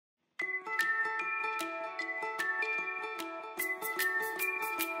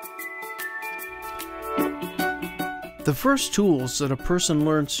The first tools that a person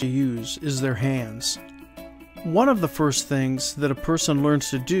learns to use is their hands. One of the first things that a person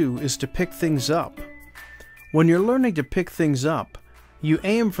learns to do is to pick things up. When you're learning to pick things up, you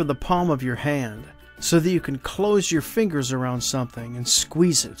aim for the palm of your hand so that you can close your fingers around something and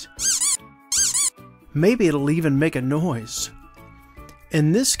squeeze it. Maybe it'll even make a noise.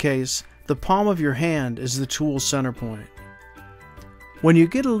 In this case, the palm of your hand is the tool center point. When you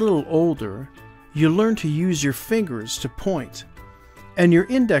get a little older, you learn to use your fingers to point, and your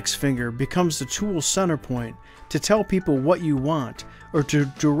index finger becomes the tool center point to tell people what you want or to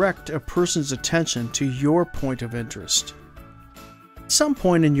direct a person's attention to your point of interest. At some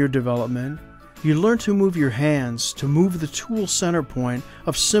point in your development, you learn to move your hands to move the tool center point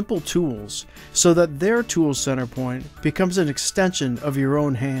of simple tools so that their tool center point becomes an extension of your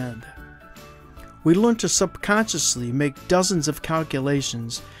own hand. We learn to subconsciously make dozens of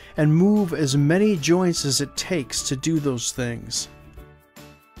calculations and move as many joints as it takes to do those things.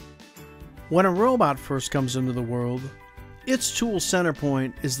 When a robot first comes into the world, its tool center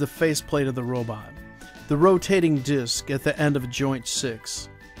point is the faceplate of the robot, the rotating disc at the end of joint 6.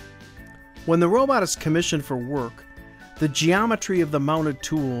 When the robot is commissioned for work, the geometry of the mounted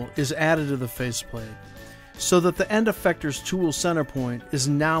tool is added to the faceplate, so that the end effector's tool center point is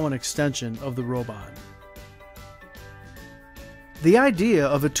now an extension of the robot. The idea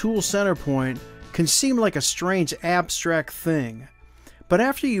of a tool center point can seem like a strange abstract thing, but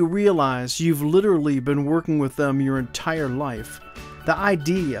after you realize you've literally been working with them your entire life, the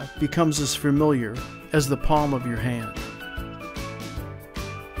idea becomes as familiar as the palm of your hand.